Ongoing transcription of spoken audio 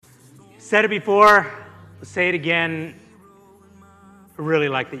Said it before, say it again. I really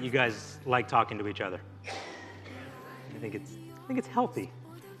like that you guys like talking to each other. I think it's healthy.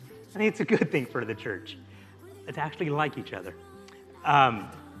 I think it's a good thing for the church to actually like each other.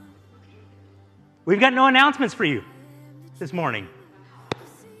 We've got no announcements for you this morning.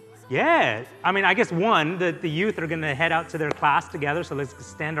 Yeah, I mean, I guess one, the youth are going to head out to their class together, so let's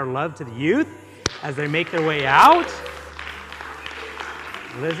extend our love to the youth as they make their way out.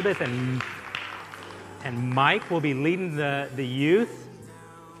 Elizabeth and Mike will be leading the youth.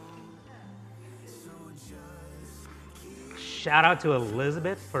 Shout out to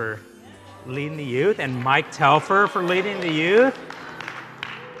Elizabeth for leading the youth and Mike Telfer for leading the youth.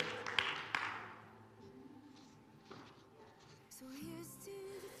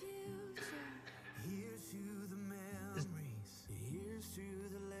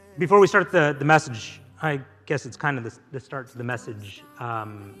 Before we start the message, I guess it's kind of the start to the message.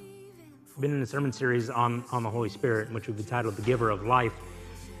 Been in a sermon series on the Holy Spirit, which we've entitled The Giver of Life.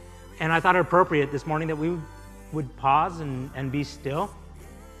 And I thought it appropriate this morning that we would pause and be still.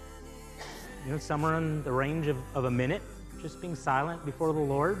 You know, somewhere in the range of a minute, just being silent before the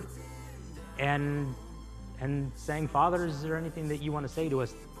Lord and saying, Father, is there anything that you want to say to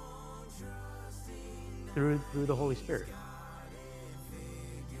us through the Holy Spirit?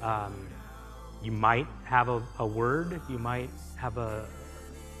 You might have a word, you might have an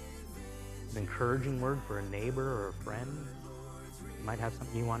encouraging word for a neighbor or a friend. You might have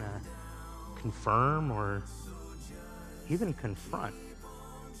something you want to confirm or even confront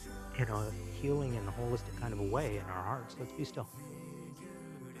in a healing and holistic kind of a way in our hearts. Let's be still.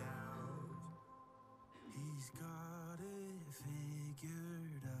 He's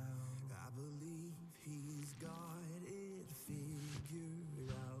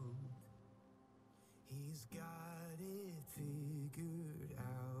got it figured out.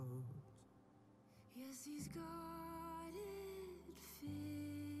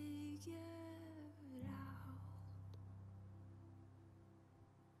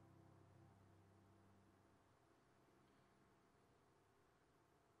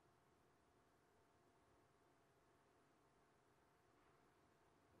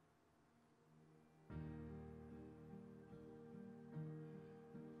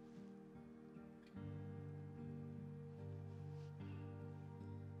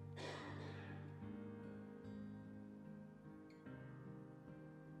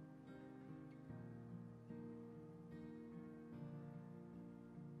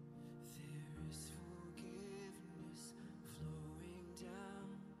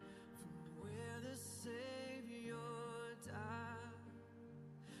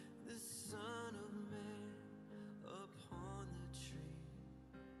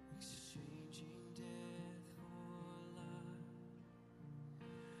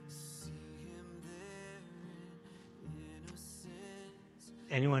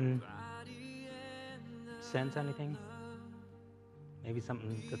 Anyone sense anything? Maybe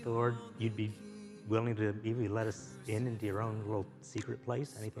something that the Lord, you'd be willing to maybe let us into your own little secret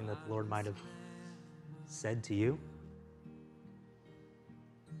place? Anything that the Lord might have said to you?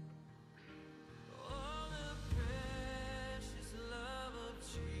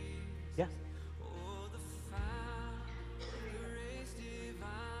 Yeah.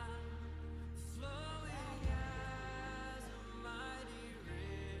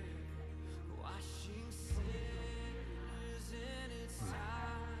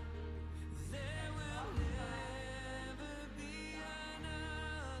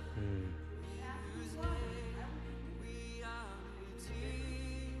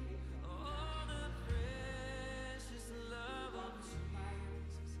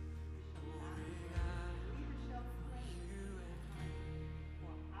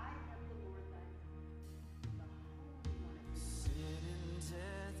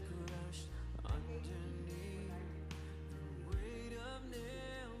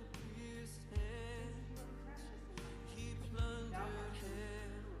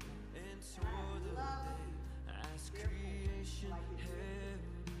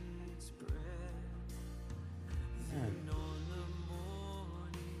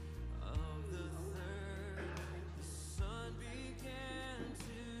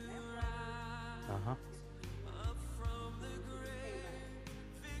 Uh-huh.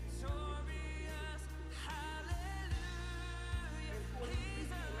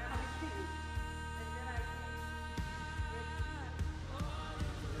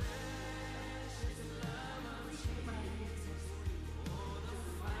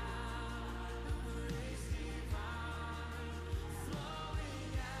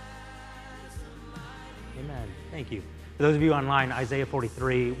 Amen. Thank you. For those of you online, Isaiah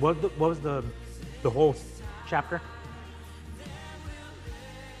 43, what was the whole chapter?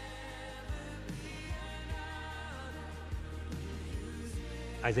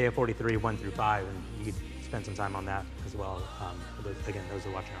 Isaiah 43, 1 through 5, and you could spend some time on that as well, for those, again, those who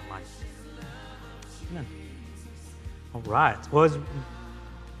are watching online. Amen. All right. Well, as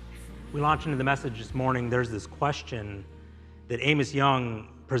we launch into the message this morning, there's this question that Amos Young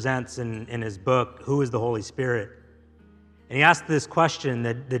presents in his book, Who is the Holy Spirit? And he asked this question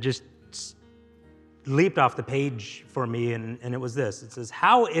that just leaped off the page for me, and it was this. It says,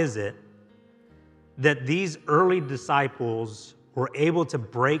 how is it that these early disciples were able to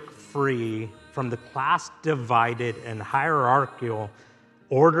break free from the class-divided and hierarchical,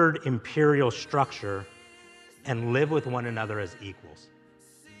 ordered imperial structure and live with one another as equals?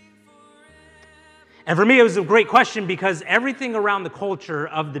 And for me, it was a great question because everything around the culture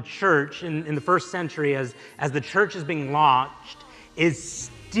of the church in the first century as the church is being launched is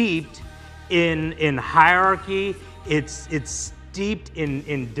steeped in hierarchy, it's steeped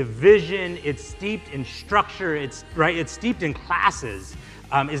in division, it's steeped in structure, it's steeped in classes,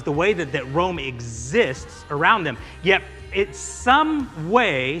 is the way that Rome exists around them. Yet, it's some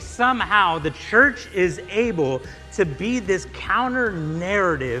way, somehow, the church is able to be this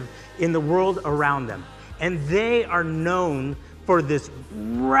counter-narrative in the world around them. And they are known for this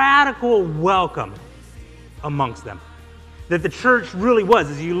radical welcome amongst them. That the church really was.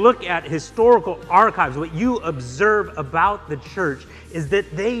 As you look at historical archives, what you observe about the church is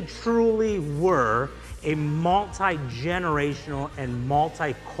that they truly were a multi-generational and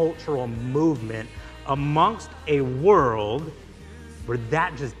multicultural movement amongst a world where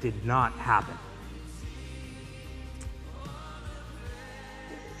that just did not happen.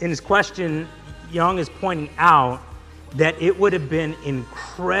 In his question, Young is pointing out that it would have been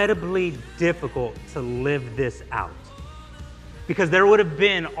incredibly difficult to live this out. Because there would have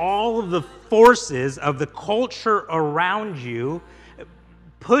been all of the forces of the culture around you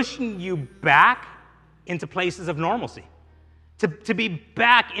pushing you back into places of normalcy, to be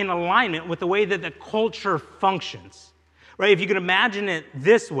back in alignment with the way that the culture functions. Right? If you can imagine it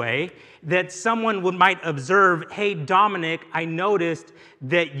this way, that someone might observe, hey, Dominic, I noticed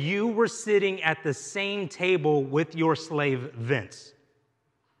that you were sitting at the same table with your slave, Vince.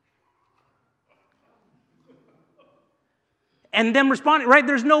 And them responding, right?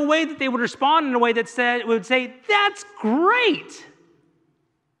 There's no way that they would respond in a way that would say, that's great.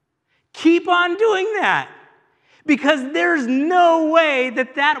 Keep on doing that. Because there's no way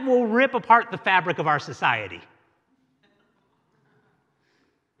that will rip apart the fabric of our society.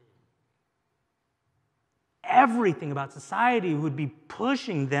 Everything about society would be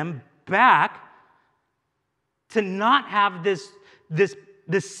pushing them back to not have this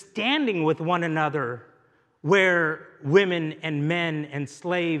standing with one another where women and men and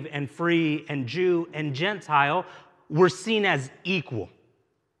slave and free and Jew and Gentile were seen as equal,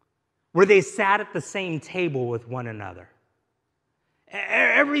 where they sat at the same table with one another.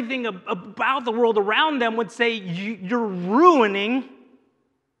 Everything about the world around them would say, you're ruining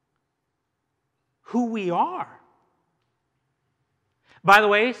who we are. By the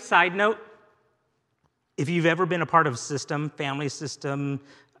way, side note, if you've ever been a part of a system, family system,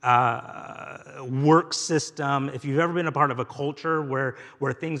 work system, if you've ever been a part of a culture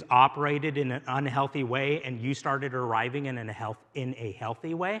where things operated in an unhealthy way and you started arriving in a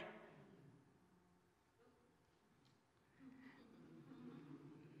healthy way,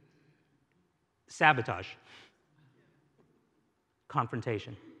 sabotage,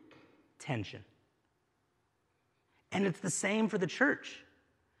 confrontation, tension. And it's the same for the church.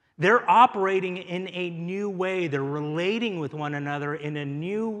 They're operating in a new way. They're relating with one another in a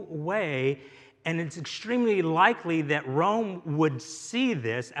new way. And it's extremely likely that Rome would see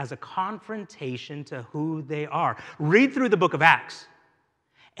this as a confrontation to who they are. Read through the book of Acts,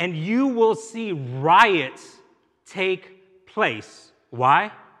 and you will see riots take place. Why?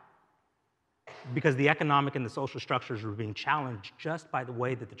 Because the economic and the social structures were being challenged just by the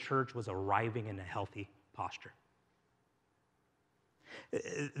way that the church was arriving in a healthy posture.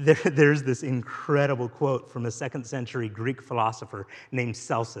 There's this incredible quote from a 2nd century Greek philosopher named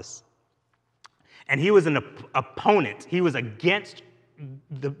Celsus. And he was an opponent. He was against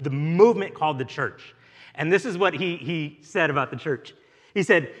the movement called the church. And this is what he said about the church. He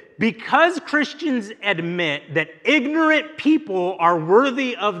said, because Christians admit that ignorant people are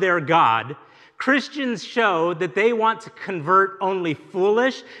worthy of their God, Christians show that they want to convert only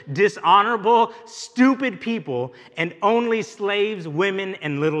foolish, dishonorable, stupid people and only slaves, women,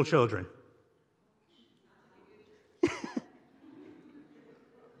 and little children.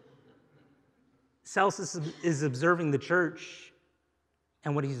 Celsus is observing the church,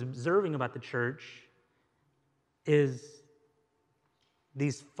 and what he's observing about the church is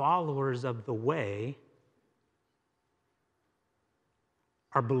these followers of the way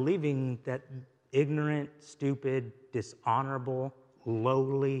are believing that ignorant, stupid, dishonorable,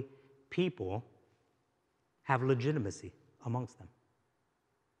 lowly people have legitimacy amongst them.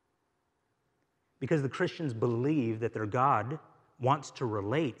 Because the Christians believe that their God wants to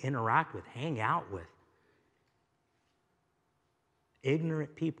relate, interact with, hang out with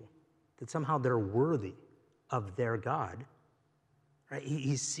ignorant people, that somehow they're worthy of their God. Right?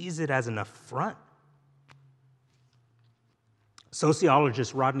 He sees it as an affront.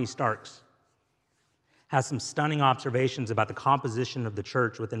 Sociologist Rodney Starks has some stunning observations about the composition of the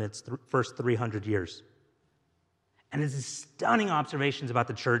church within its first 300 years. And it's stunning observations about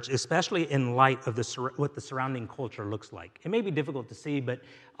the church, especially in light of what the surrounding culture looks like. It may be difficult to see, but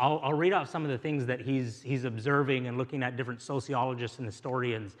I'll read off some of the things that he's observing and looking at different sociologists and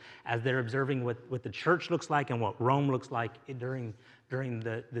historians as they're observing what the church looks like and what Rome looks like during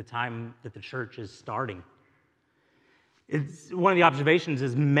the time that the church is starting. One of the observations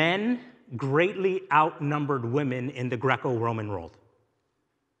is men greatly outnumbered women in the Greco-Roman world.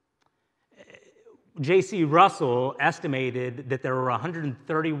 J.C. Russell estimated that there were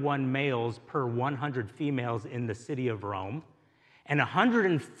 131 males per 100 females in the city of Rome, and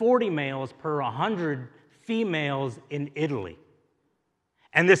 140 males per 100 females in Italy.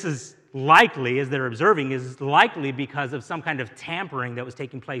 And this is likely, as they're observing, is likely because of some kind of tampering that was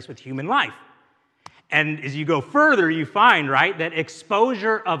taking place with human life. And as you go further, you find, right, that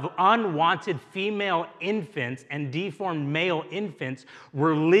exposure of unwanted female infants and deformed male infants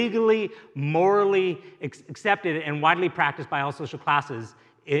were legally, morally accepted and widely practiced by all social classes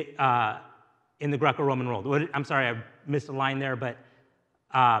in the Greco-Roman world. I'm sorry, I missed a line there, but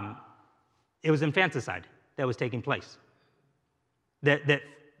it was infanticide that was taking place.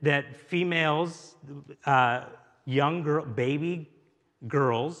 That females, baby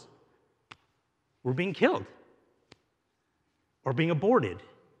girls, were being killed or being aborted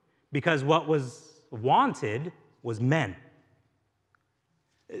because what was wanted was men.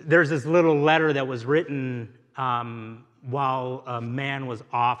 There's this little letter that was written while a man was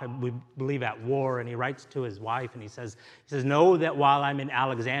off, we believe at war, and he writes to his wife and he says, know that while I'm in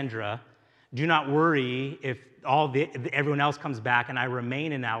Alexandria, do not worry if everyone else comes back and I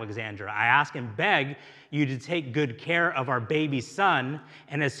remain in Alexandria. I ask and beg you to take good care of our baby son,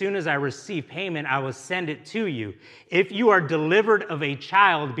 and as soon as I receive payment, I will send it to you. If you are delivered of a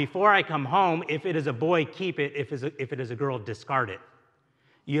child before I come home, if it is a boy, keep it. If it is a girl, discard it.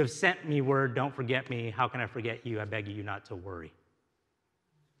 You have sent me word, don't forget me. How can I forget you? I beg you not to worry.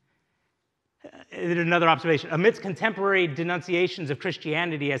 Another observation. Amidst contemporary denunciations of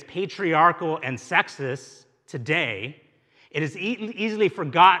Christianity as patriarchal and sexist today, it is easily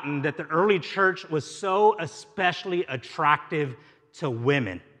forgotten that the early church was so especially attractive to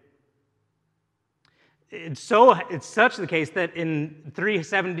women. It's such the case that in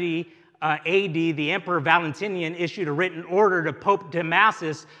 370 AD, the Emperor Valentinian issued a written order to Pope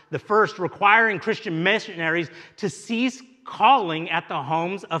Damasus I, requiring Christian missionaries to cease calling at the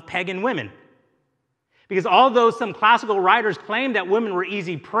homes of pagan women. Because although some classical writers claimed that women were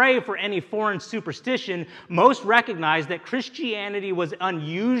easy prey for any foreign superstition, most recognized that Christianity was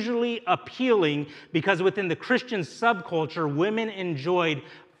unusually appealing because within the Christian subculture, women enjoyed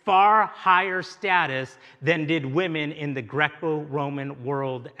far higher status than did women in the Greco-Roman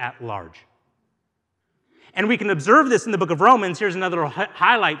world at large. And we can observe this in the book of Romans. Here's another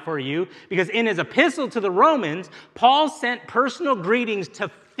highlight for you, because in his epistle to the Romans, Paul sent personal greetings to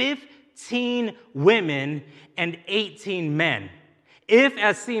 15 women and 18 men. If,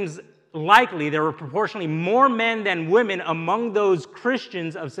 as seems likely, there were proportionally more men than women among those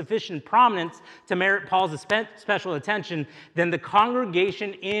Christians of sufficient prominence to merit Paul's special attention, then the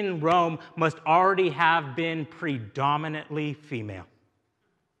congregation in Rome must already have been predominantly female.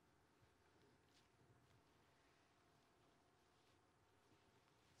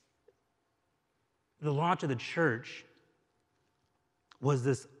 The launch of the church was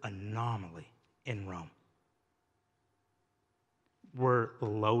this anomaly in Rome. Were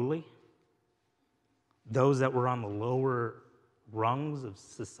lowly, those that were on the lower rungs of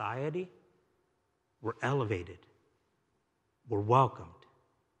society, were elevated, were welcomed,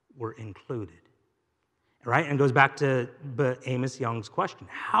 were included. Right? And it goes back to Amos Young's question.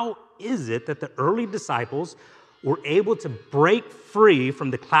 How is it that the early disciples were able to break free from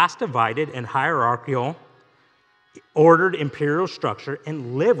the class-divided and hierarchical ordered imperial structure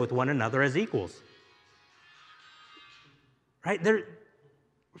and live with one another as equals? Right?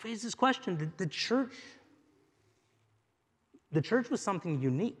 we face this question. The church was something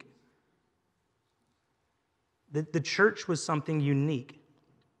unique. The church was something unique.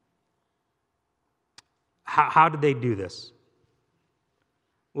 How did they do this?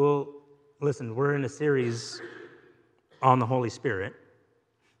 Well, listen, we're in a series on the Holy Spirit,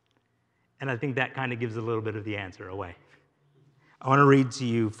 and I think that kind of gives a little bit of the answer away. I want to read to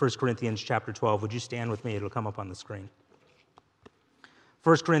you 1 Corinthians chapter 12. Would you stand with me? It'll come up on the screen.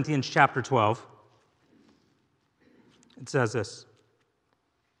 1 Corinthians chapter 12. It says this.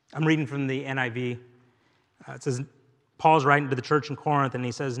 I'm reading from the NIV. It says, Paul's writing to the church in Corinth, and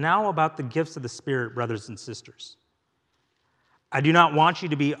he says, "Now about the gifts of the Spirit, brothers and sisters. I do not want you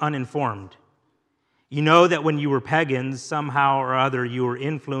to be uninformed. You know that when you were pagans, somehow or other you were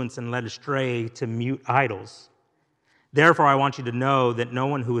influenced and led astray to mute idols. Therefore, I want you to know that no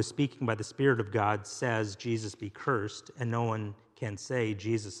one who is speaking by the Spirit of God says, 'Jesus be cursed,' and no one can say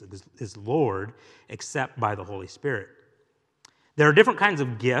Jesus is Lord except by the Holy Spirit. There are different kinds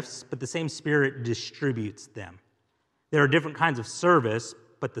of gifts, but the same Spirit distributes them. There are different kinds of service,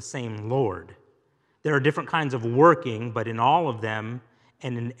 but the same Lord. There are different kinds of working, but in all of them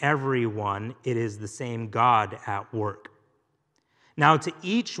and in every one, it is the same God at work. Now to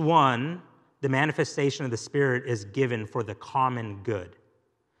each one, the manifestation of the Spirit is given for the common good.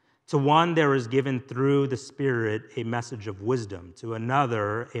 To one there is given through the Spirit a message of wisdom, to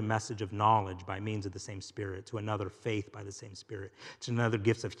another a message of knowledge by means of the same Spirit, to another faith by the same Spirit, to another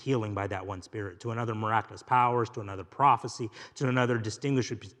gifts of healing by that one Spirit, to another miraculous powers, to another prophecy, to another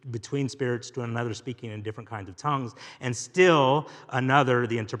distinguishing between spirits, to another speaking in different kinds of tongues, and still another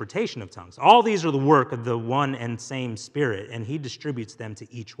the interpretation of tongues. All these are the work of the one and same Spirit, and he distributes them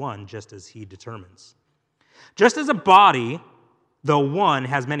to each one just as he determines. Just as a body, though one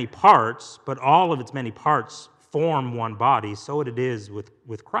has many parts, but all of its many parts form one body, so it is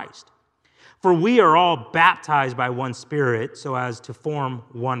with Christ. For we are all baptized by one Spirit so as to form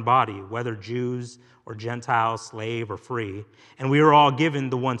one body, whether Jews or Gentiles, slave or free, and we are all given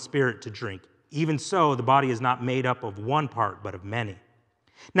the one Spirit to drink. Even so, the body is not made up of one part, but of many.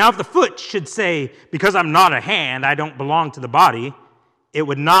 Now, if the foot should say, 'Because I'm not a hand, I don't belong to the body,' it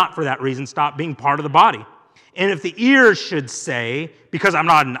would not for that reason stop being part of the body. And if the ear should say, 'Because I'm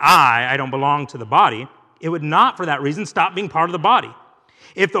not an eye, I don't belong to the body,' it would not for that reason stop being part of the body.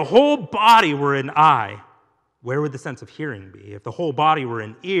 If the whole body were an eye, where would the sense of hearing be? If the whole body were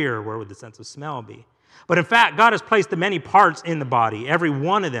an ear, where would the sense of smell be? But in fact, God has placed the many parts in the body, every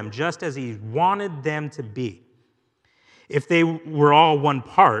one of them, just as he wanted them to be. If they were all one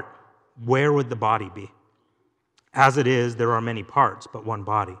part, where would the body be? As it is, there are many parts, but one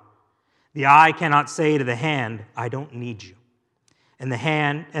body. The eye cannot say to the hand, 'I don't need you.' And the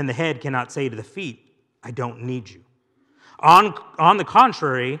head cannot say to the feet, 'I don't need you.' On the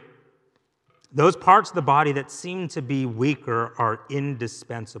contrary, those parts of the body that seem to be weaker are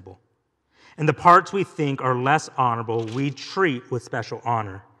indispensable. And the parts we think are less honorable, we treat with special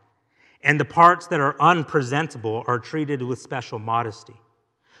honor. And the parts that are unpresentable are treated with special modesty.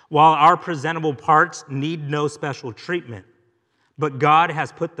 While our presentable parts need no special treatment, but God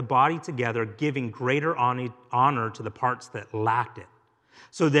has put the body together, giving greater honor to the parts that lacked it.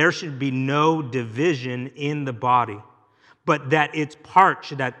 So there should be no division in the body, but that its parts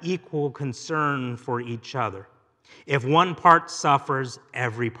should have equal concern for each other. If one part suffers,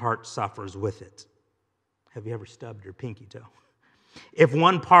 every part suffers with it." Have you ever stubbed your pinky toe? "If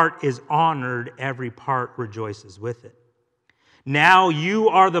one part is honored, every part rejoices with it. Now you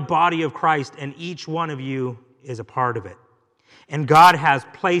are the body of Christ, and each one of you is a part of it. And God has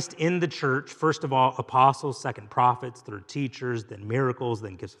placed in the church, first of all, apostles, second prophets, third teachers, then miracles,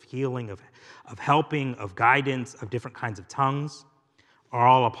 then gifts of healing, of helping, of guidance, of different kinds of tongues. Are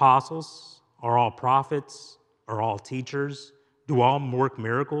all apostles? Are all prophets? Are all teachers? Do all work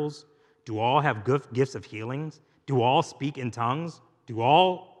miracles? Do all have gifts of healings? Do all speak in tongues? Do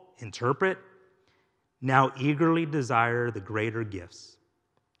all interpret? Now eagerly desire the greater gifts,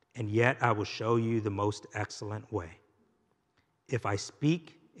 and yet I will show you the most excellent way. If I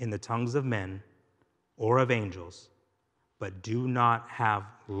speak in the tongues of men or of angels, but do not have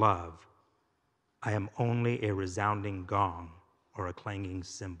love, I am only a resounding gong or a clanging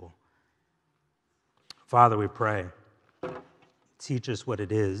cymbal." Father, we pray, teach us what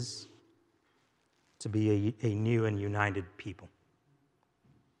it is to be a new and united people.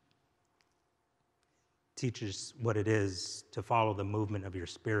 Teach us what it is to follow the movement of your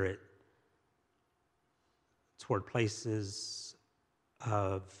Spirit toward places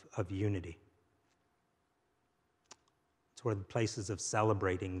of unity, toward places of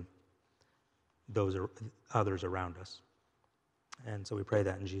celebrating those others around us. And so we pray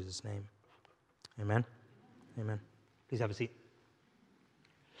that in Jesus' name. Amen. Amen. Please have a seat.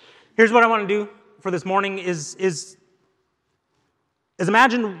 Here's what I want to do for this morning is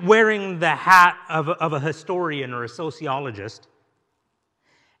imagine wearing the hat of a historian or a sociologist,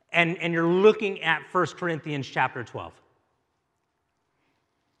 and you're looking at 1 Corinthians chapter 12.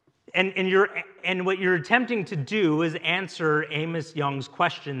 And what you're attempting to do is answer Amos Young's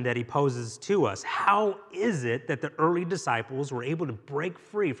question that he poses to us. How is it that the early disciples were able to break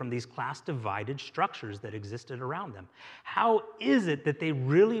free from these class-divided structures that existed around them? How is it that they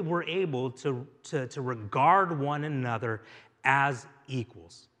really were able to regard one another as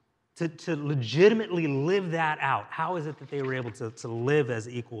equals? To legitimately live that out? How is it that they were able to live as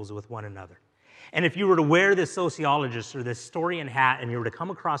equals with one another? And if you were to wear this sociologist or this historian hat and you were to come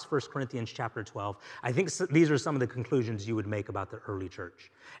across 1 Corinthians chapter 12, I think these are some of the conclusions you would make about the early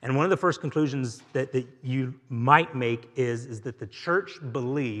church. And one of the first conclusions that you might make is that the church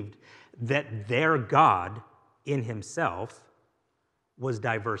believed that their God in himself was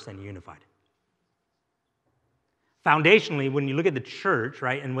diverse and unified. Foundationally, when you look at the church,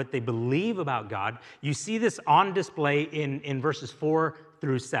 right, and what they believe about God, you see this on display in verses 4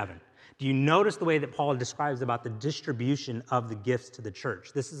 through 7. Do you notice the way that Paul describes about the distribution of the gifts to the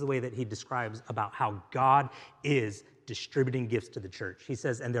church? This is the way that he describes about how God is distributing gifts to the church. He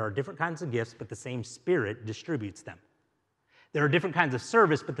says, and there are different kinds of gifts, but the same Spirit distributes them. There are different kinds of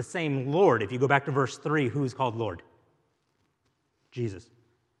service, but the same Lord. If you go back to verse 3, who's called Lord? Jesus.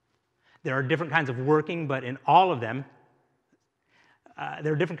 There are different kinds of working, but in all of them, and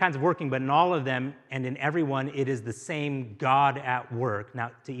in every one, it is the same God at work. Now,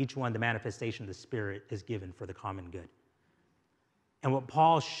 to each one, the manifestation of the Spirit is given for the common good. And what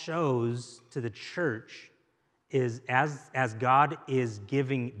Paul shows to the church is as God is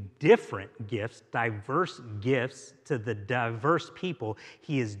giving different gifts, diverse gifts to the diverse people,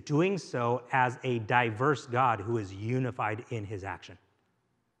 he is doing so as a diverse God who is unified in his action.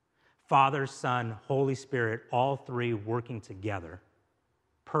 Father, Son, Holy Spirit, all three working together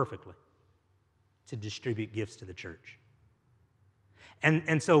perfectly to distribute gifts to the church.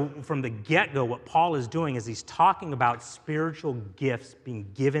 And so from the get-go, what Paul is doing is he's talking about spiritual gifts being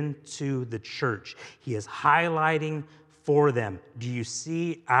given to the church. He is highlighting for them, do you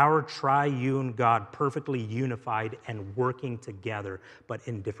see our triune God perfectly unified and working together, but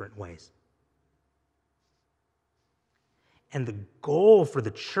in different ways? And the goal for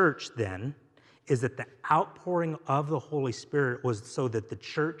the church then is that the outpouring of the Holy Spirit was so that the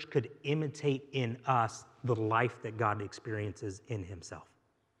church could imitate in us the life that God experiences in himself.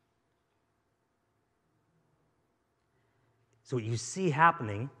 So what you see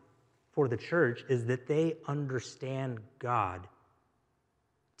happening for the church is that they understand God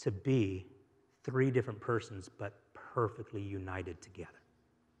to be three different persons, but perfectly united together.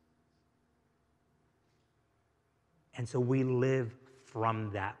 And so we live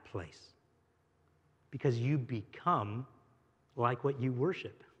from that place. Because you become like what you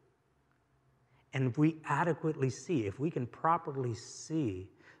worship. And if we adequately see, if we can properly see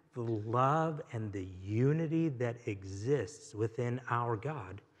the love and the unity that exists within our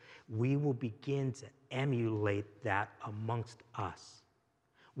God, we will begin to emulate that amongst us.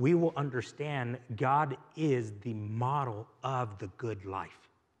 We will understand God is the model of the good life.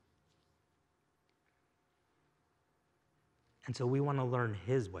 And so we want to learn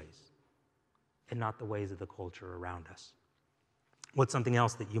his ways and not the ways of the culture around us. What's something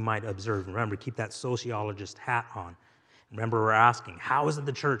else that you might observe? Remember, keep that sociologist hat on. Remember, we're asking, how is it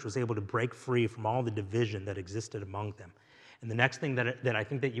the church was able to break free from all the division that existed among them? And the next thing that I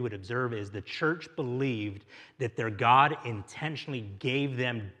think that you would observe is the church believed that their God intentionally gave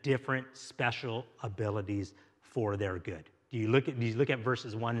them different special abilities for their good. Do you look at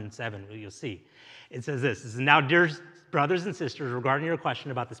verses 1 and 7, you'll see. It says this, now, dear brothers and sisters, regarding your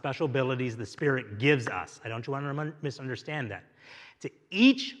question about the special abilities the Spirit gives us, I don't want to misunderstand that. To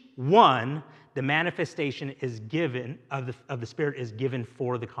each one, the manifestation is given of the Spirit is given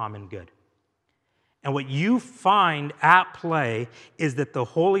for the common good. And what you find at play is that the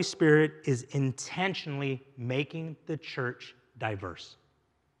Holy Spirit is intentionally making the church diverse.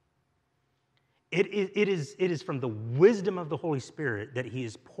 It is from the wisdom of the Holy Spirit that he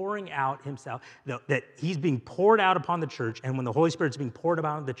is pouring out himself, that he's being poured out upon the church, and when the Holy Spirit's being poured out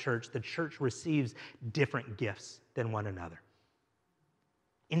on the church receives different gifts than one another.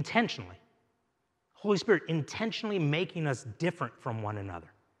 Intentionally. Holy Spirit intentionally making us different from one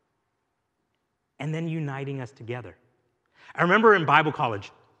another. And then uniting us together. I remember in Bible college,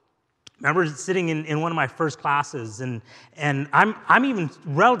 I remember sitting in one of my first classes, and I'm even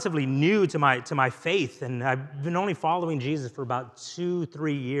relatively new to my faith, and I've been only following Jesus for about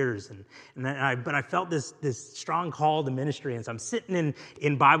 2-3 years, but I felt this strong call to ministry, and so I'm sitting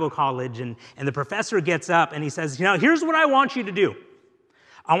in Bible college, and the professor gets up and he says, here's what I want you to do.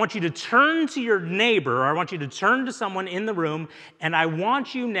 I want you to turn to your neighbor, or I want you to turn to someone in the room, and I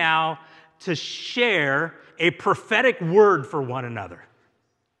want you now to share a prophetic word for one another.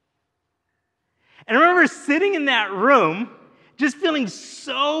 And I remember sitting in that room just feeling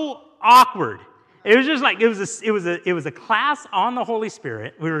so awkward. It was just like, it was a class on the Holy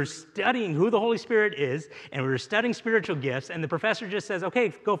Spirit. We were studying who the Holy Spirit is, and we were studying spiritual gifts, and the professor just says,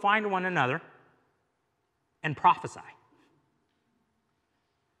 okay, go find one another and prophesy.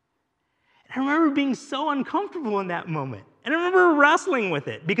 And I remember being so uncomfortable in that moment. And I remember wrestling with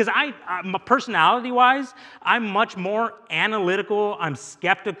it because personality-wise, I'm much more analytical. I'm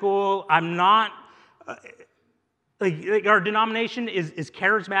skeptical. I'm not, like our denomination is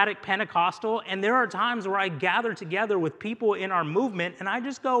charismatic Pentecostal, and there are times where I gather together with people in our movement, and I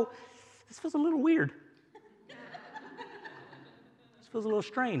just go, this feels a little weird. This feels a little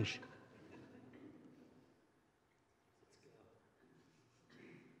strange.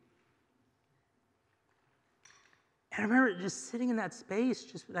 And I remember just sitting in that space,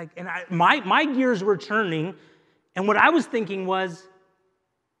 just like, and my gears were turning, and what I was thinking was,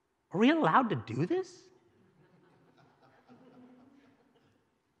 are we allowed to do this?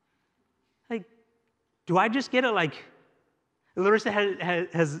 Like, do I just get it? Like, Larissa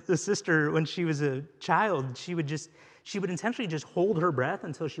has a sister when she was a child. She would intentionally just hold her breath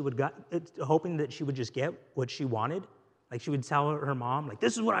until she would hoping that she would just get what she wanted. Like, she would tell her mom, like,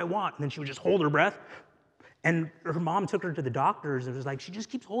 this is what I want, and then she would just hold her breath. And her mom took her to the doctors and was like, she just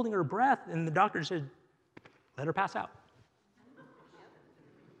keeps holding her breath. And the doctor said, let her pass out.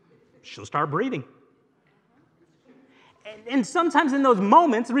 She'll start breathing. And sometimes in those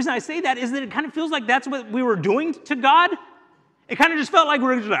moments, the reason I say that is that it kind of feels like that's what we were doing to God. It kind of just felt like we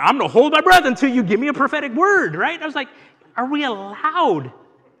were just like, I'm going to hold my breath until you give me a prophetic word, right? I was like, are we allowed?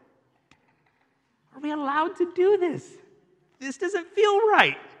 Are we allowed to do this? This doesn't feel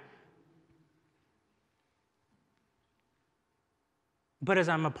right. But as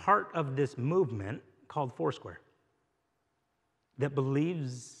I'm a part of this movement called Foursquare that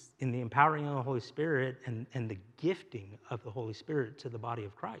believes in the empowering of the Holy Spirit and the gifting of the Holy Spirit to the body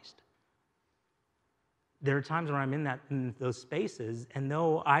of Christ, there are times where I'm in those spaces, and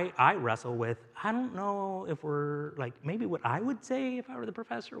though I wrestle with, I don't know if we're like, maybe what I would say if I were the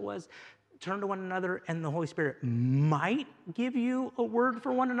professor was, turn to one another and the Holy Spirit might give you a word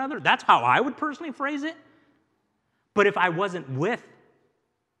for one another. That's how I would personally phrase it. But if I wasn't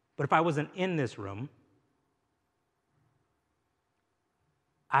in this room,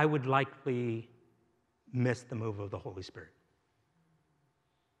 I would likely miss the move of the Holy Spirit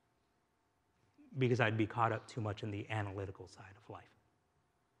because I'd be caught up too much in the analytical side of life.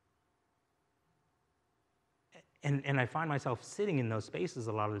 And I find myself sitting in those spaces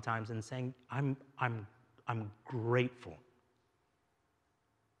a lot of the times and saying, I'm grateful.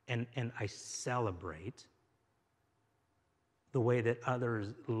 And I celebrate the way that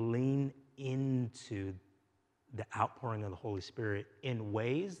others lean into the outpouring of the Holy Spirit in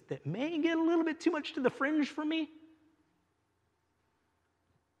ways that may get a little bit too much to the fringe for me,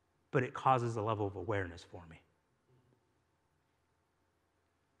 but it causes a level of awareness for me.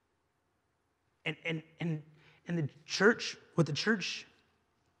 And the church, what the church,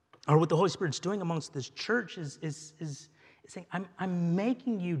 or what the Holy Spirit's doing amongst this church is saying, I'm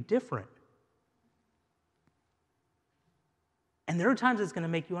making you different. And there are times it's going to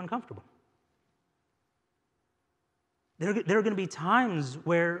make you uncomfortable. There are going to be times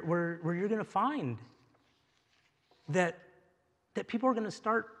where you're going to find that people are going to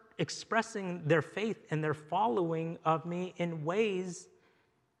start expressing their faith and their following of me in ways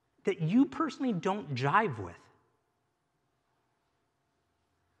that you personally don't jive with.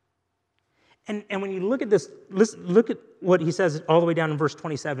 And when you look at this, look at what he says all the way down in verse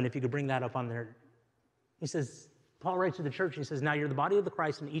 27, if you could bring that up on there. He says, Paul writes to the church, he says, now you're the body of the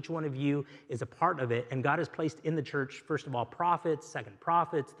Christ, and each one of you is a part of it, and God has placed in the church, first of all, prophets, second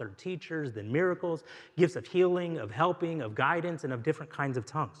prophets, third teachers, then miracles, gifts of healing, of helping, of guidance, and of different kinds of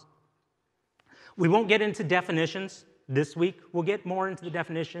tongues. We won't get into definitions this week. We'll get more into the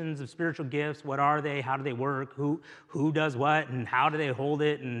definitions of spiritual gifts. What are they? How do they work? Who does what? And how do they hold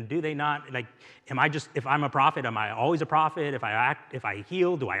it? And do they not? Like, if I'm a prophet, am I always a prophet? If I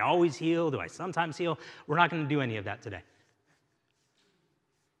heal, do I always heal? Do I sometimes heal? We're not going to do any of that today.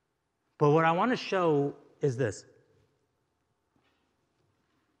 But what I want to show is this.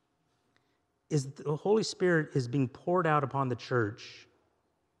 is the Holy Spirit is being poured out upon the church.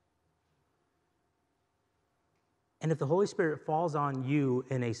 And if the Holy Spirit falls on you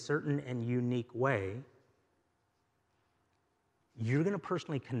in a certain and unique way, you're going to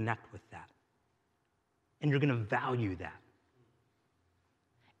personally connect with that. And you're going to value that.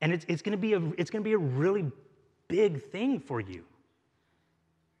 And it's going to be a really big thing for you.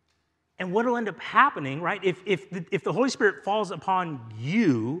 And what will end up happening, right? If the Holy Spirit falls upon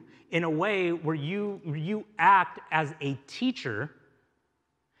you in a way where you act as a teacher,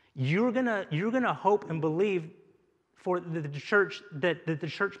 you're gonna hope and believe for the church that the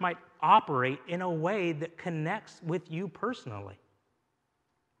church might operate in a way that connects with you personally.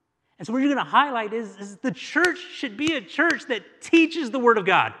 And so what you're going to highlight is the church should be a church that teaches the Word of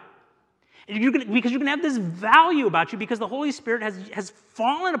God. And because you're going to have this value about you because the Holy Spirit has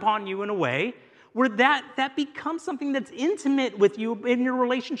fallen upon you in a way where that becomes something that's intimate with you in your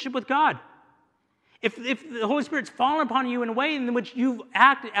relationship with God. If the Holy Spirit's fallen upon you in a way in which you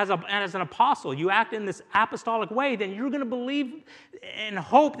act as an apostle, you act in this apostolic way, then you're going to believe and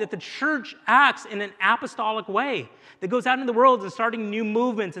hope that the church acts in an apostolic way, that goes out into the world and starting new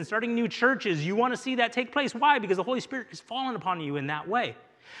movements and starting new churches. You want to see that take place. Why? Because the Holy Spirit has fallen upon you in that way.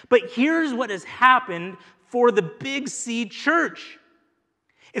 But here's what has happened for the Big C church.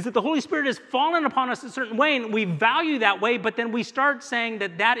 Is that the Holy Spirit has fallen upon us a certain way, and we value that way, but then we start saying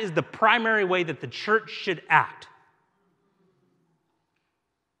that that is the primary way that the church should act.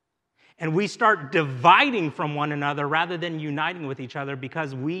 And we start dividing from one another rather than uniting with each other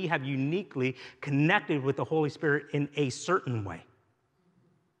because we have uniquely connected with the Holy Spirit in a certain way.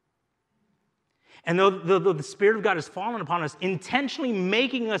 And though the Spirit of God has fallen upon us, intentionally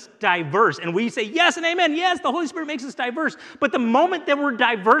making us diverse, and we say yes and amen, yes, the Holy Spirit makes us diverse, but the moment that we're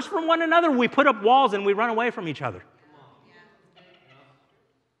diverse from one another, we put up walls and we run away from each other.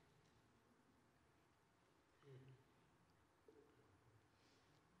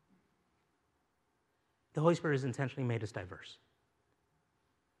 The Holy Spirit has intentionally made us diverse.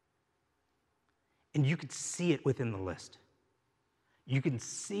 And you could see it within the list. You can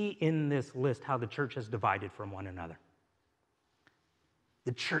see in this list how the church has divided from one another.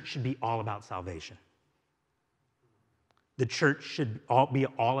 The church should be all about salvation. The church should be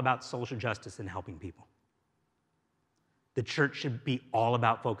all about social justice and helping people. The church should be all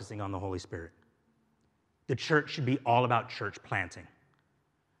about focusing on the Holy Spirit. The church should be all about church planting.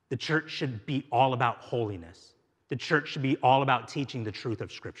 The church should be all about holiness. The church should be all about teaching the truth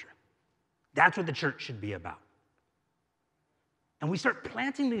of Scripture. That's what the church should be about. And we start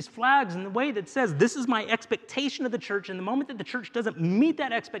planting these flags in the way that says, this is my expectation of the church, and the moment that the church doesn't meet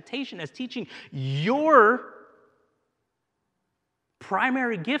that expectation as teaching your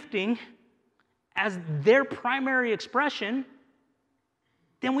primary gifting as their primary expression,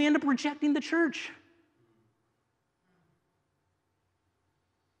 then we end up rejecting the church.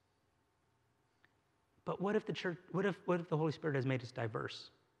 But what if the Holy Spirit has made us diverse?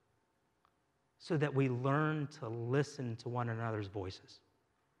 So that we learn to listen to one another's voices.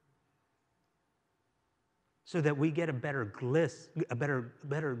 So that we get a better glimpse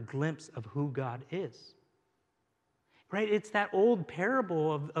of who God is. Right? It's that old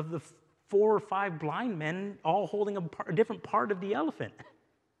parable of the 4 or 5 blind men all holding a different part of the elephant.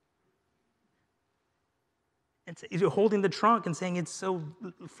 And holding the trunk and saying it's so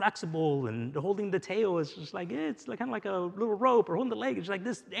flexible, and holding the tail is just like, it's like, kind of like a little rope, or holding the leg, it's like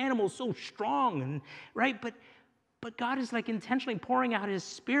this animal is so strong, and right? But God is like intentionally pouring out His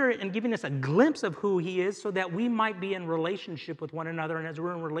Spirit and giving us a glimpse of who He is so that we might be in relationship with one another, and as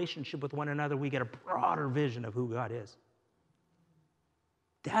we're in relationship with one another, we get a broader vision of who God is.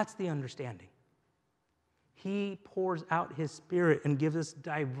 That's the understanding. He pours out His Spirit and gives us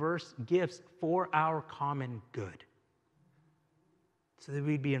diverse gifts for our common good, so that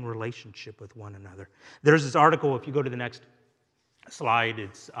we'd be in relationship with one another. There's this article, if you go to the next slide,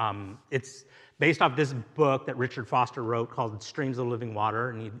 it's based off this book that Richard Foster wrote called Streams of Living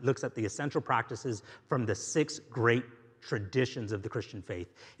Water, and he looks at the essential practices from the 6 great traditions of the Christian faith.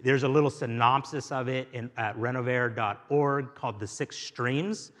 There's a little synopsis of it at renovaire.org called The 6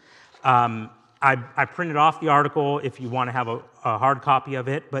 Streams. I printed off the article if you want to have a hard copy of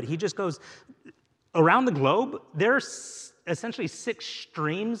it, but he just goes, around the globe, there's essentially 6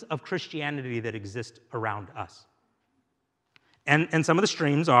 streams of Christianity that exist around us. And some of the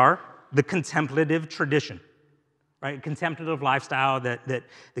streams are the contemplative tradition, right? Contemplative lifestyle, that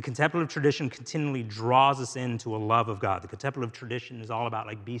the contemplative tradition continually draws us into a love of God. The contemplative tradition is all about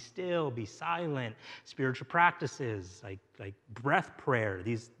like be still, be silent, spiritual practices, like breath prayer,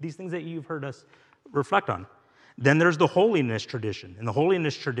 these things that you've heard us reflect on. Then there's the holiness tradition. And the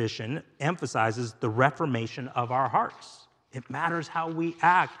holiness tradition emphasizes the reformation of our hearts. It matters how we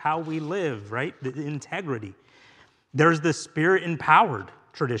act, how we live, right? The integrity. There's the spirit-empowered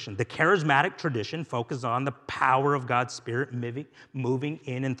tradition. The charismatic tradition focuses on the power of God's Spirit moving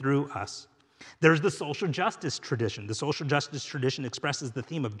in and through us. There's the social justice tradition. The social justice tradition expresses the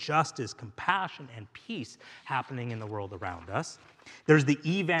theme of justice, compassion, and peace happening in the world around us. There's the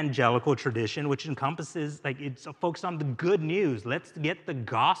evangelical tradition, which encompasses, it's focused on the good news. Let's get the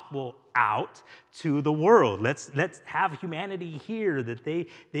gospel out to the world. Let's have humanity here, that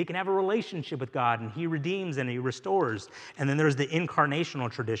they can have a relationship with God, and he redeems and he restores. And then there's the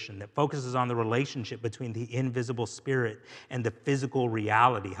incarnational tradition that focuses on the relationship between the invisible spirit and the physical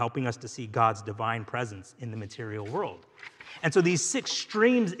reality, helping us to see God's divine presence in the material world. And so these 6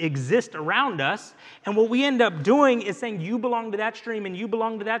 streams exist around us, and what we end up doing is saying, you belong to that stream, and you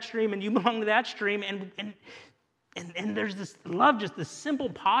belong to that stream, and you belong to that stream, and there's this, love just the simple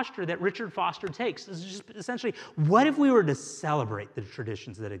posture that Richard Foster takes. This is just essentially, what if we were to celebrate the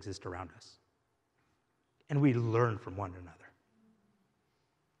traditions that exist around us, and we learn from one another?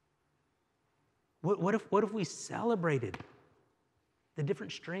 What if we celebrated the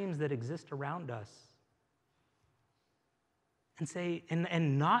different streams that exist around us? And say,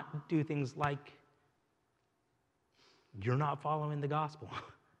 and not do things like, you're not following the gospel.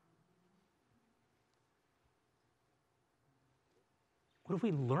 What if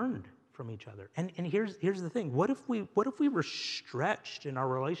we learned from each other? And here's the thing. What if we were stretched in our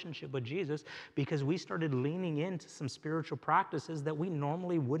relationship with Jesus because we started leaning into some spiritual practices that we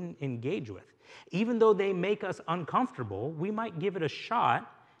normally wouldn't engage with? Even though they make us uncomfortable, we might give it a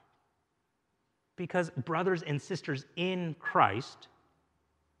shot, because brothers and sisters in Christ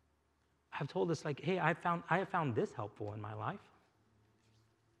have told us, hey, I have found this helpful in my life.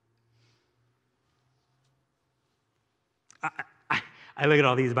 I look at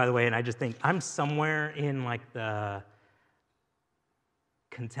all these, by the way, and I just think I'm somewhere in the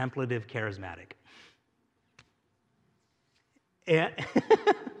contemplative charismatic.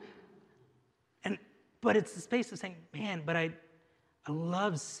 But it's the space of saying, man, but I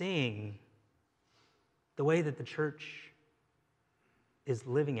love seeing the way that the church is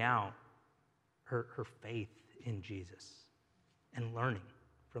living out her faith in Jesus and learning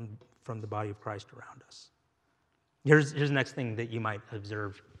from the body of Christ around us. Here's the next thing that you might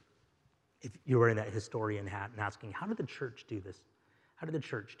observe if you were in that historian hat and asking, how did the church do this? How did the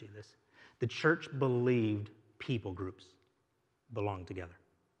church do this? The church believed people groups belong together.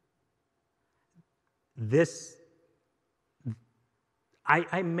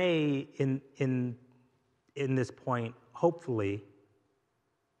 I may, in this point, hopefully,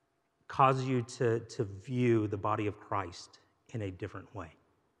 cause you to view the body of Christ in a different way.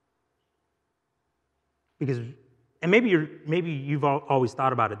 Because, and maybe you've always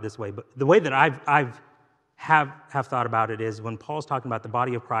thought about it this way, but the way that I've thought about it is when Paul's talking about the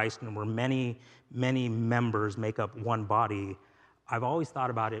body of Christ and where many members make up one body, I've always thought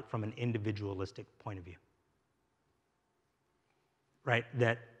about it from an individualistic point of view. Right?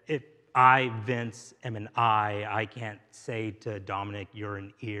 That if I, Vince, am an eye, I can't say to Dominic, you're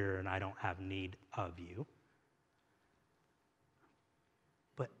an ear, and I don't have need of you.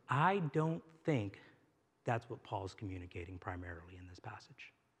 But I don't think that's what Paul's communicating primarily in this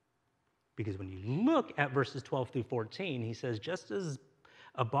passage. Because when you look at verses 12 through 14, he says, just as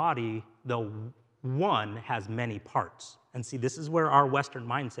a body, though one has many parts. And see, this is where our Western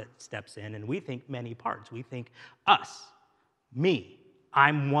mindset steps in, and we think many parts. We think us, me,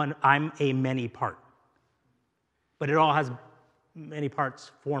 I'm a many part. But it all has many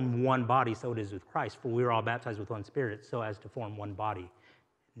parts form one body, so it is with Christ. For we are all baptized with one Spirit, so as to form one body.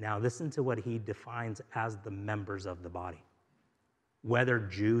 Now listen to what he defines as the members of the body. Whether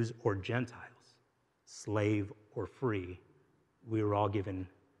Jews or Gentiles, slave or free, we are all given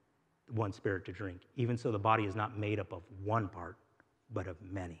one Spirit to drink. Even so, the body is not made up of one part, but of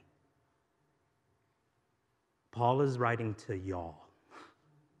many. Paul is writing to y'all.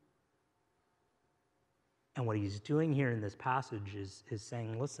 And what he's doing here in this passage is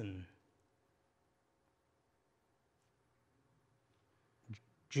saying, listen,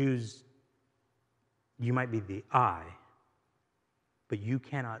 Jews, you might be the eye, but you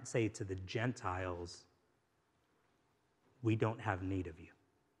cannot say to the Gentiles, we don't have need of you.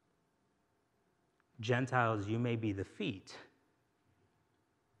 Gentiles, you may be the feet,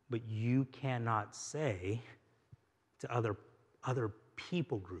 but you cannot say to other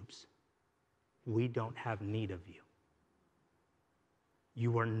people groups, we don't have need of you.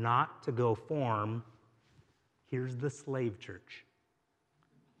 You are not to go form, here's the slave church,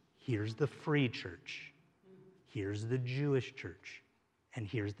 here's the free church, here's the Jewish church, and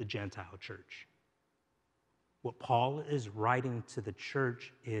here's the Gentile church. What Paul is writing to the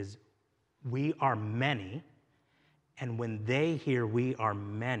church is, we are many, and when they hear we are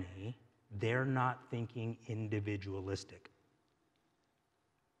many, they're not thinking individualistic.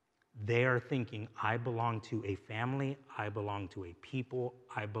 They are thinking, I belong to a family, I belong to a people,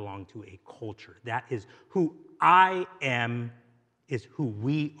 I belong to a culture. That is who I am, is who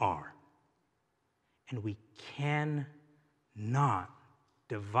we are. And we cannot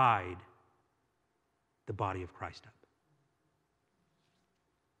divide the body of Christ up.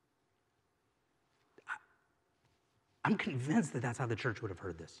 I'm convinced that that's how the church would have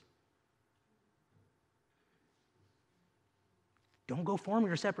heard this. Don't go form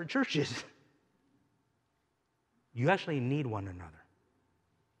your separate churches. You actually need one another.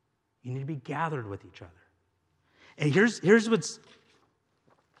 You need to be gathered with each other. And here's a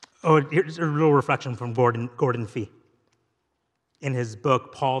little reflection from Gordon Fee. In his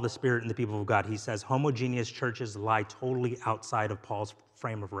book, Paul, the Spirit, and the People of God, he says, homogeneous churches lie totally outside of Paul's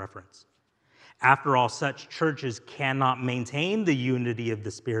frame of reference. After all, such churches cannot maintain the unity of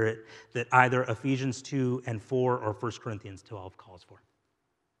the Spirit that either Ephesians 2 and 4 or 1 Corinthians 12 calls for.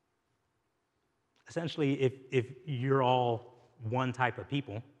 Essentially, if you're all one type of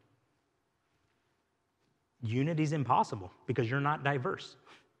people, unity is impossible because you're not diverse.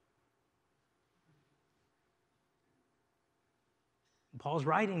 Paul's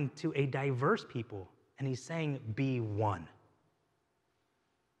writing to a diverse people, and he's saying, be one.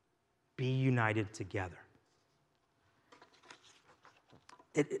 Be united together.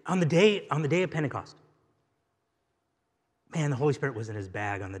 On the day of Pentecost, man, the Holy Spirit was in his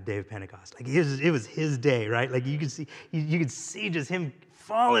bag on the day of Pentecost. Like it was his day, right? Like you could see just him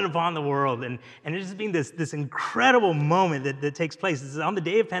falling upon the world, and it just being this incredible moment that takes place. This is on the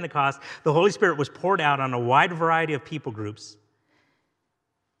day of Pentecost. The Holy Spirit was poured out on a wide variety of people groups.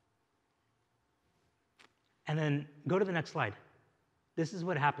 And then go to the next slide. This is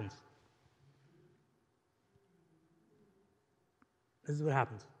what happens. This is what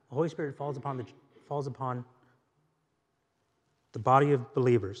happens. The Holy Spirit falls upon the body of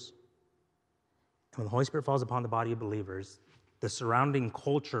believers. And when the Holy Spirit falls upon the body of believers, the surrounding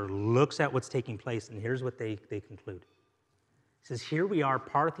culture looks at what's taking place, and here's what they conclude. It says, here we are,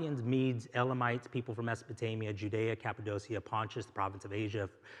 Parthians, Medes, Elamites, people from Mesopotamia, Judea, Cappadocia, Pontus, the province of Asia,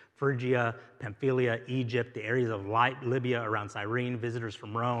 Phrygia, Pamphylia, Egypt, the areas of Libya around Cyrene, visitors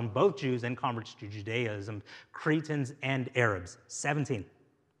from Rome, both Jews and converts to Judaism, Cretans and Arabs. 17.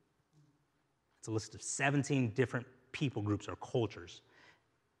 It's a list of 17 different people groups or cultures.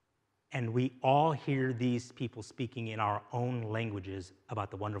 And we all hear these people speaking in our own languages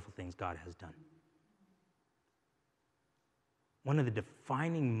about the wonderful things God has done. One of the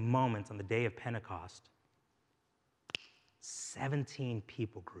defining moments on the day of Pentecost, 17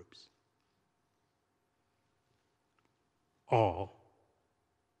 people groups, all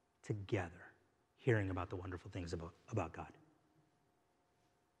together hearing about the wonderful things about God.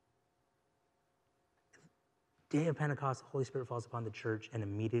 Day of Pentecost, the Holy Spirit falls upon the church, and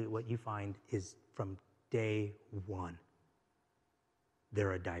immediately what you find is from day one,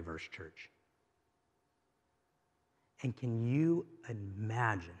 they're a diverse church. And can you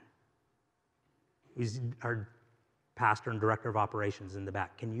imagine, he's our pastor and director of operations in the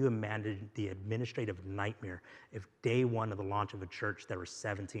back, can you imagine the administrative nightmare if day one of the launch of a church, there were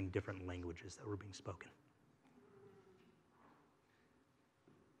 17 different languages that were being spoken?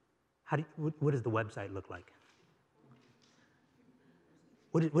 What does the website look like?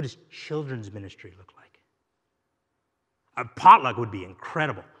 What does children's ministry look like? A potluck would be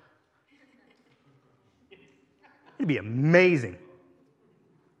incredible. It'd be amazing.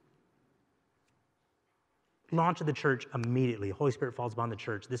 Launch of the church immediately. The Holy Spirit falls upon the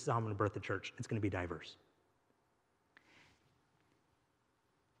church. This is how I'm going to birth the church. It's going to be diverse.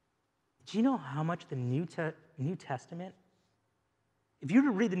 Do you know how much the New Testament, if you were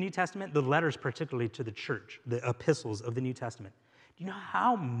to read the New Testament, the letters particularly to the church, the epistles of the New Testament, do you know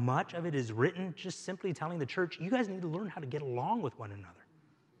how much of it is written just simply telling the church, you guys need to learn how to get along with one another?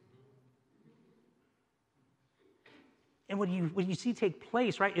 And what you see take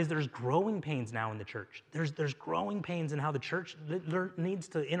place, right, is there's growing pains now in the church. There's growing pains in how the church needs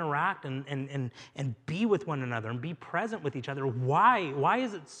to interact and be with one another and be present with each other. Why? Why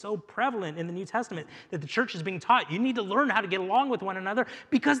is it so prevalent in the New Testament that the church is being taught, you need to learn how to get along with one another?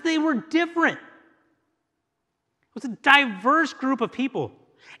 Because they were different. It was a diverse group of people.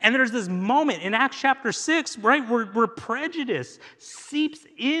 And there's this moment in Acts chapter 6, right, where prejudice seeps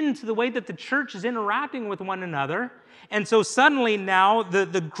into the way that the church is interacting with one another. And so suddenly now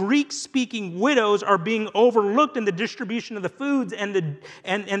the Greek-speaking widows are being overlooked in the distribution of the foods, and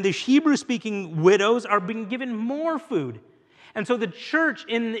the Hebrew-speaking widows are being given more food. And so the church,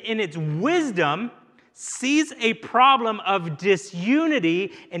 in its wisdom, sees a problem of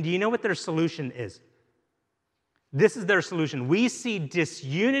disunity, and do you know what their solution is? This is their solution. We see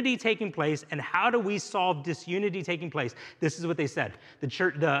disunity taking place, and how do we solve disunity taking place? This is what they said. The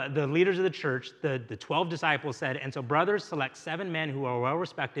church, the leaders of the church, the 12 disciples said, and so brothers, select 7 men who are well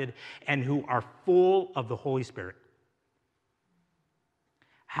respected and who are full of the Holy Spirit.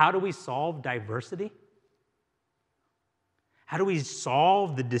 How do we solve diversity? How do we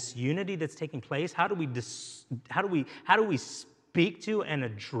solve the disunity that's taking place? How do we speak to and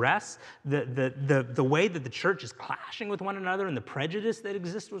address the way that the church is clashing with one another and the prejudice that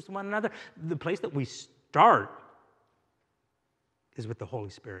exists with one another? The place that we start is with the Holy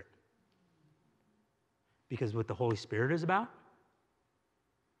Spirit. Because what the Holy Spirit is about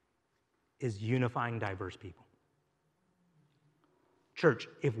is unifying diverse people. Church,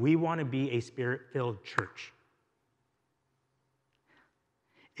 if we want to be a Spirit-filled church,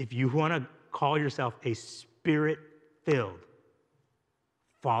 if you want to call yourself a Spirit-filled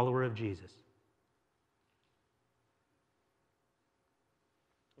follower of Jesus,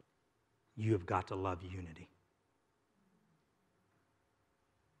 you have got to love unity.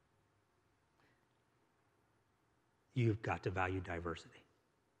 You've got to value diversity.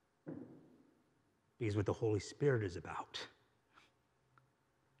 Because what the Holy Spirit is about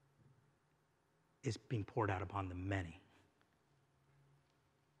is being poured out upon the many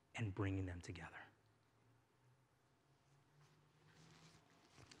and bringing them together.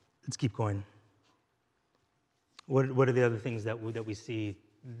 Let's keep going. What are the other things that we see?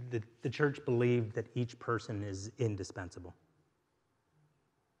 The church believed that each person is indispensable.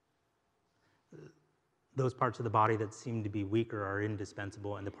 Those parts of the body that seem to be weaker are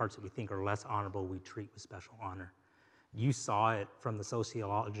indispensable, and the parts that we think are less honorable we treat with special honor. You saw it from the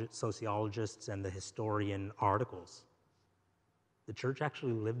sociologists and the historian articles. The church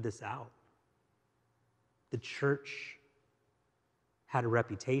actually lived this out. The church had a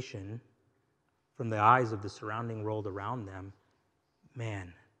reputation from the eyes of the surrounding world around them.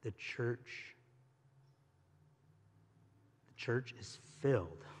 Man, the church is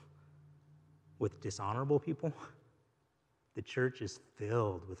filled with dishonorable people. The church is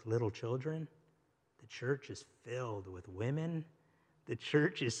filled with little children. The church is filled with women. The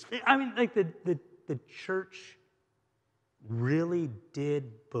church is, the church really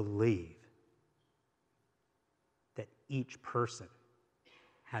did believe that each person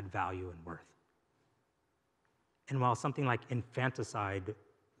had value and worth. And while something like infanticide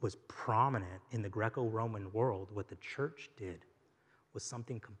was prominent in the Greco-Roman world, what the church did was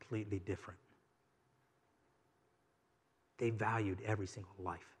something completely different. They valued every single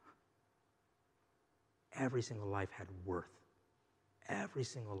life. Every single life had worth. Every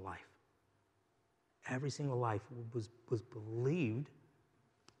single life. Every single life was believed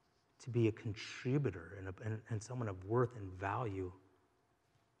to be a contributor and someone of worth and value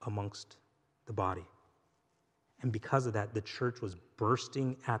amongst the body. And because of that, the church was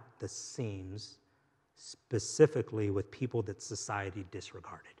bursting at the seams, specifically with people that society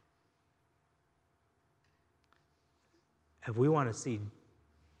disregarded. If we want to see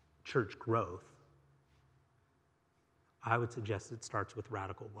church growth, I would suggest it starts with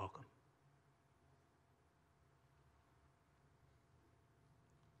radical welcome.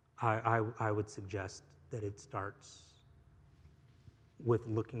 I would suggest that it starts with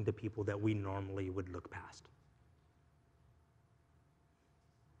looking to people that we normally would look past.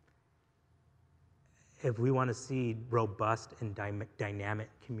 If we want to see robust and dynamic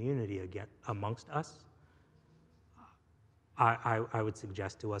community again amongst us, I would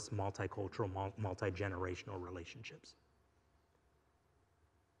suggest to us multicultural, multi-generational relationships.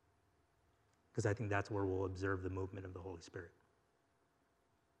 Because I think that's where we'll observe the movement of the Holy Spirit.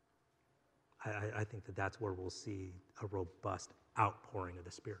 I think that's where we'll see a robust outpouring of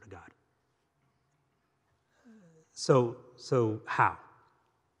the Spirit of God. So how?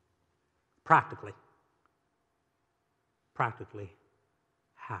 Practically,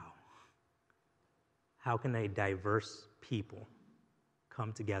 how? How can a diverse people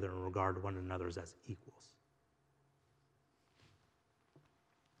come together and regard one another as equals?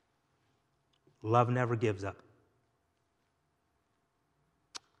 Love never gives up.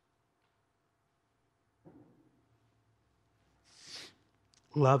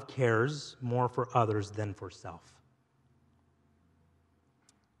 Love cares more for others than for self.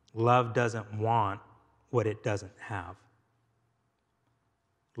 Love doesn't want what it doesn't have.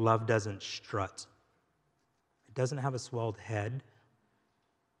 Love doesn't strut. It doesn't have a swelled head.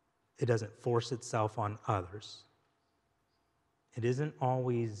 It doesn't force itself on others. It isn't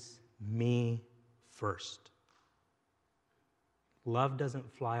always me first. Love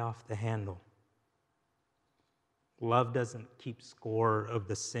doesn't fly off the handle. Love doesn't keep score of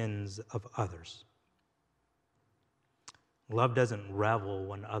the sins of others. Love doesn't revel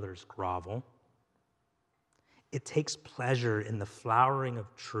when others grovel. It takes pleasure in the flowering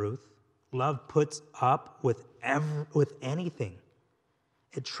of truth. Love puts up with anything.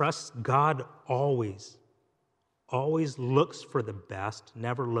 It trusts God always looks for the best,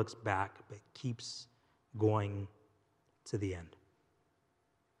 never looks back, but keeps going to the end.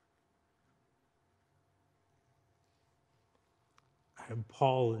 And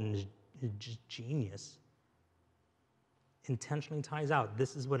Paul, in his genius, intentionally ties out,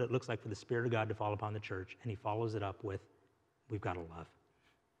 this is what it looks like for the Spirit of God to fall upon the church, and he follows it up with, we've got to love.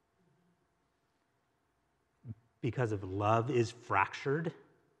 Because if love is fractured,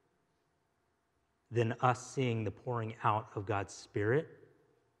 then us seeing the pouring out of God's Spirit,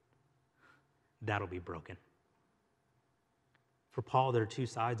 that'll be broken. For Paul, there are two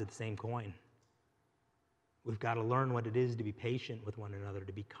sides of the same coin. We've got to learn what it is to be patient with one another,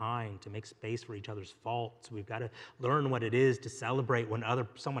 to be kind, to make space for each other's faults. We've got to learn what it is to celebrate when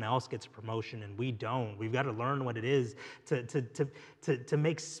someone else gets a promotion and we don't. We've got to learn what it is to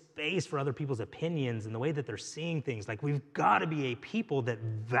make space for other people's opinions and the way that they're seeing things. Like, we've got to be a people that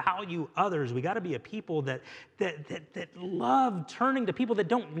value others. We've got to be a people that love turning to people that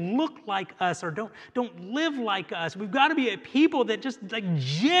don't look like us or don't live like us. We've got to be a people that just like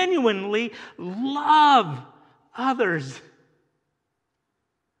genuinely love others.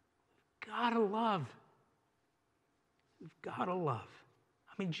 We've got to love. We've got to love.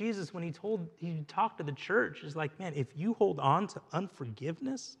 I mean, Jesus, when he talked to the church, is like, man, if you hold on to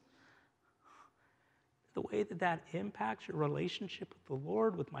unforgiveness, the way that impacts your relationship with the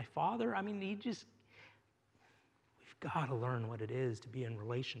Lord, with my Father, I mean, we've got to learn what it is to be in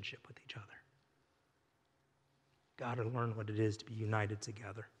relationship with each other. Got to learn what it is to be united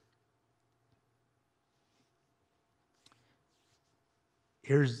together.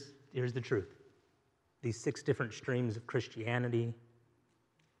 Here's the truth. These 6 different streams of Christianity,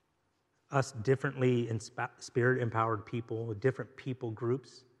 us differently spirit-empowered people with different people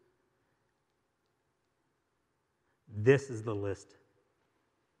groups, this is the list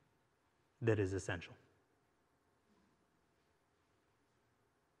that is essential.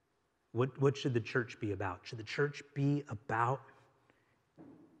 What should the church be about? Should the church be about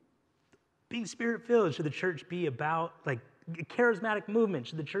being spirit-filled? Should the church be about like a charismatic movement?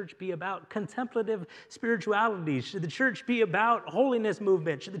 Should the church be about contemplative spirituality? Should the church be about holiness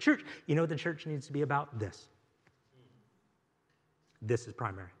movement? Should the church, you know what the church needs to be about? This. This is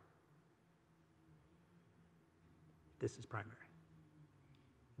primary. This is primary.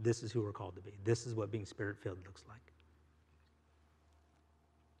 This is who we're called to be. This is what being spirit-filled looks like.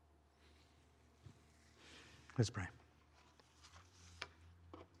 Let's pray.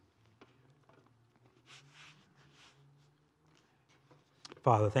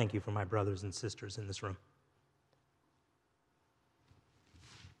 Father, thank you for my brothers and sisters in this room.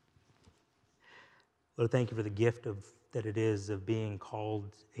 Lord, thank you for the gift that it is of being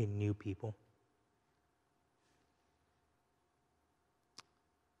called a new people.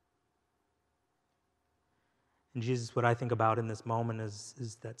 And Jesus, what I think about in this moment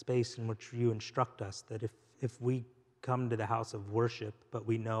is that space in which you instruct us that if we come to the house of worship, but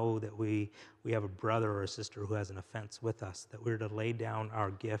we know that we have a brother or a sister who has an offense with us, that we're to lay down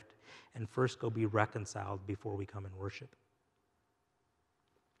our gift and first go be reconciled before we come and worship.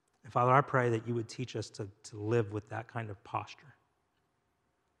 And Father, I pray that you would teach us to live with that kind of posture.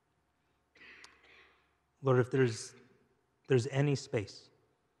 Lord, if there's any space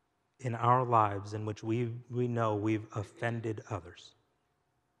in our lives in which we know we've offended others,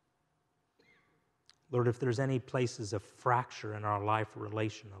 Lord, if there's any places of fracture in our life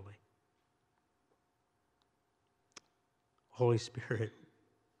relationally, Holy Spirit,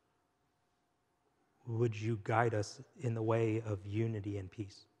 would you guide us in the way of unity and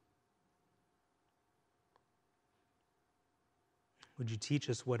peace? Would you teach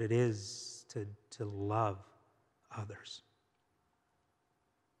us what it is to love others?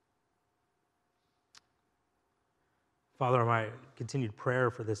 Father, my continued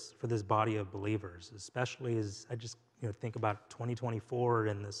prayer for this body of believers, especially as I just think about 2024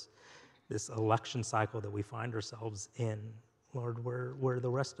 and this election cycle that we find ourselves in, Lord, where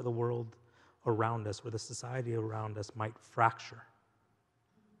the rest of the world around us, where the society around us might fracture.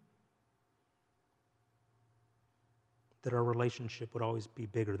 that our relationship would always be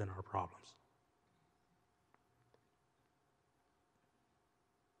bigger than our problems.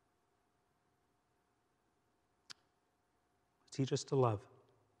 Teach us to love.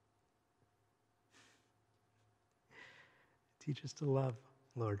 Teach us to love,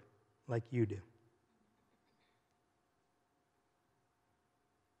 Lord, like you do.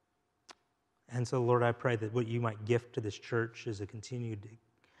 And so, Lord, I pray that what you might gift to this church is a continued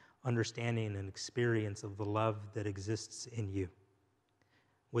understanding and experience of the love that exists in you.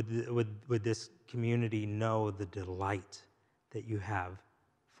 Would this community know the delight that you have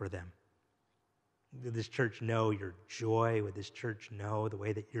for them? Would this church know your joy? Would this church know the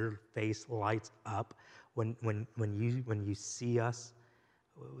way that your face lights up when you see us?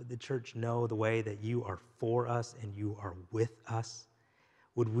 Would the church know the way that you are for us and you are with us?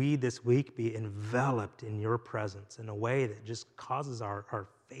 Would we this week be enveloped in your presence in a way that just causes our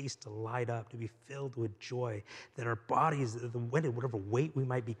face to light up, to be filled with joy, that our bodies, whatever weight we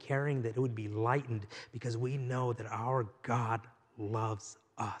might be carrying, that it would be lightened because we know that our God loves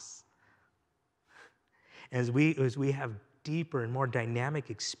us. As we have deeper and more dynamic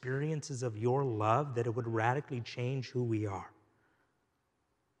experiences of your love, that it would radically change who we are.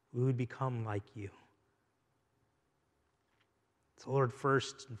 We would become like you. So Lord,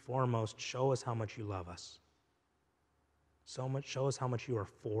 first and foremost, show us how much you love us. Show us how much you are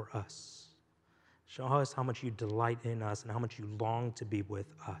for us. Show us how much you delight in us and how much you long to be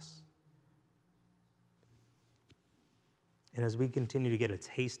with us. And as we continue to get a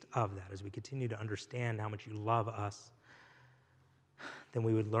taste of that, as we continue to understand how much you love us, then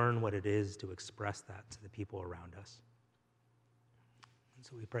we would learn what it is to express that to the people around us. And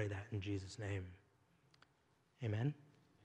so we pray that in Jesus' name. Amen.